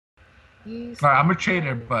Alright, I'm a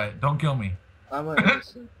traitor, but don't kill me. I'm an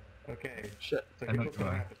innocent. Okay. Shit. So I know here's what's gonna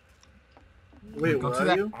you are. happen. Wait, Go where to are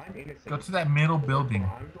that- you? I'm innocent. Go to that middle building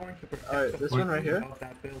I'm going to protect Alright, this one right here? of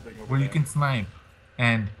that building over where you there. can snipe,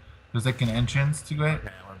 and there's like an entrance to it. Okay,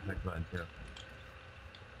 I want to pick one too.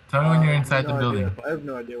 Tell me when you're inside no the building. idea. I have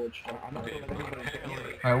no idea what you're I'm not talking gonna let anybody get near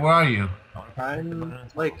it. Alright, where are you? about. I'm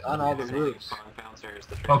like on all the roofs.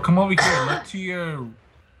 Oh, come over here. Look to your.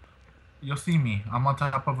 You'll see me. I'm on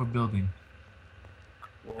top of a building.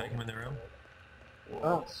 Can I come in the room? I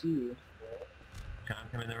don't see you. Can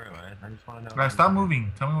I come in the room? I just want to know. Alright, stop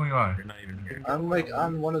moving. Tell me where you are. You're not even here. I'm like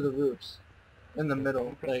on one of the roofs. In the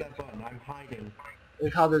middle. Press Like that button. I'm hiding.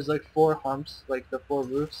 how there's like 4 humps, like the 4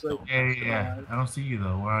 roofs, like Yeah. I don't see you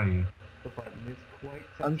though. Where are you? The button is quite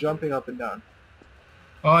I'm jumping up and down.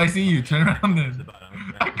 Oh, I see you. Turn around Press the then.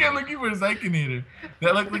 button. I can't look you for a Psychinator.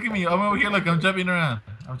 Look at me. I'm over here. Look, I'm jumping around.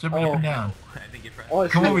 I'm jumping up and down. I think you pressed. Oh, I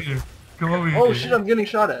see. Come over here. Come over here. Oh kid. shit, I'm getting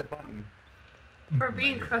shot at. the button. For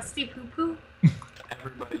being crusty poo poo.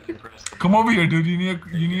 Everybody can press. Come over here, dude. You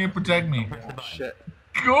need to protect me. Press the Oh, button. shit.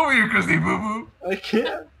 Come over here, Christy Boo I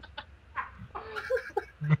can't.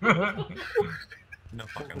 Boo. No,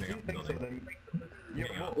 fuck, I'm If you going think so, building. then... Yeah,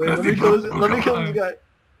 well, Wait, let me kill this, let me kill this guy.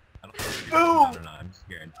 I don't know if you're Boom! I don't know, I'm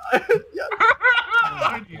scared. Yeah.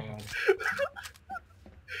 God.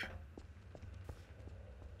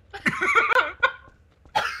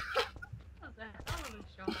 How's that? That was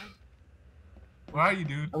a shot. Where are you,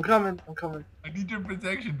 dude? I'm coming. I'm coming. I need your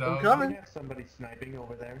protection, I'm dog. coming. We have somebody sniping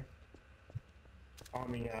over there.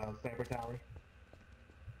 On the sniper tower.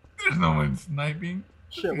 There's no one sniping.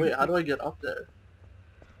 Shit, wait, how do I get up there?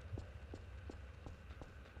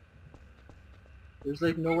 There's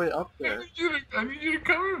like no way up there. I need you to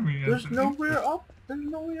come with me. There's nowhere up. There's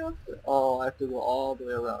no way up there. Oh, I have to go all the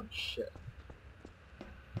way around. Shit.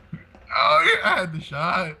 Oh, yeah, I had the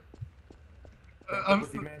shot. I'm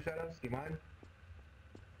What man shot us? Do you mind?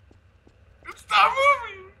 Stop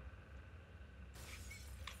moving.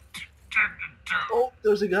 Oh,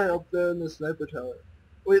 there's a guy up there in the sniper tower.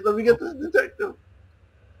 Wait, let me get this detective.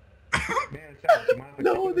 Man shot us. Do you mind if I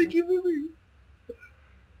No, take they it? keep moving.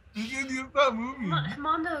 You can't even stop moving.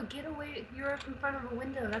 Mando, get away. You're up in front of a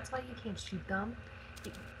window. That's why you can't shoot them.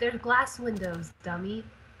 There's glass windows, dummy.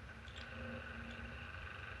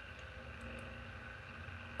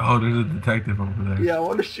 Oh, there's a detective over there. Yeah, I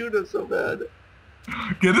want to shoot him so bad.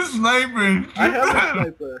 Get a sniper. and I shoot have a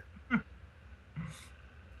them. sniper.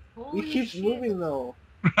 Holy He keeps shit. moving though.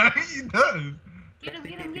 He does. Get him,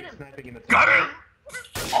 get him, get him. Sniping in the Got him.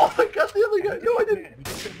 Oh, I got the other guy. No, I didn't. Man, he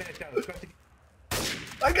just man shot us. Trust me.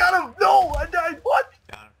 I got him. No, I died. What?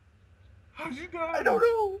 Got him. How'd you die? I don't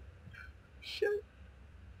know. Shit.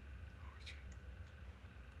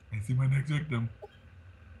 I see my next victim.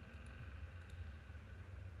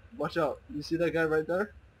 Watch out. You see that guy right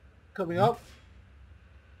there? Coming up?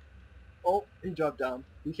 Oh, he dropped down.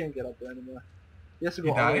 He can't get up there anymore. He has to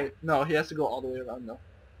go He all the died? way. No, he has to go all the way around though.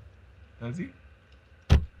 Does he?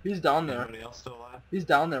 He's down there. Anybody else still alive? He's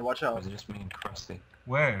down there. Watch Or out. is it just me and Krusty?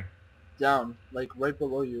 Where? Down, like right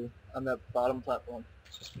below you on that bottom platform.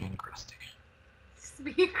 It's just me and Krusty. Just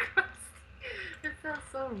being crusty. It sounds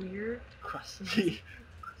so weird. Crusty.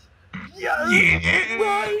 Yes! Yeah.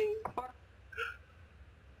 Right!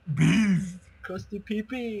 Beast. Crusty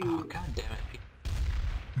PP. Oh, god damn it.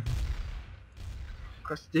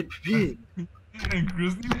 Crusty PP. And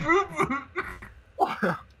Christy Boo Boo.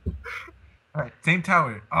 Oh, Alright, same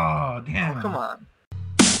tower. Oh, damn. come on.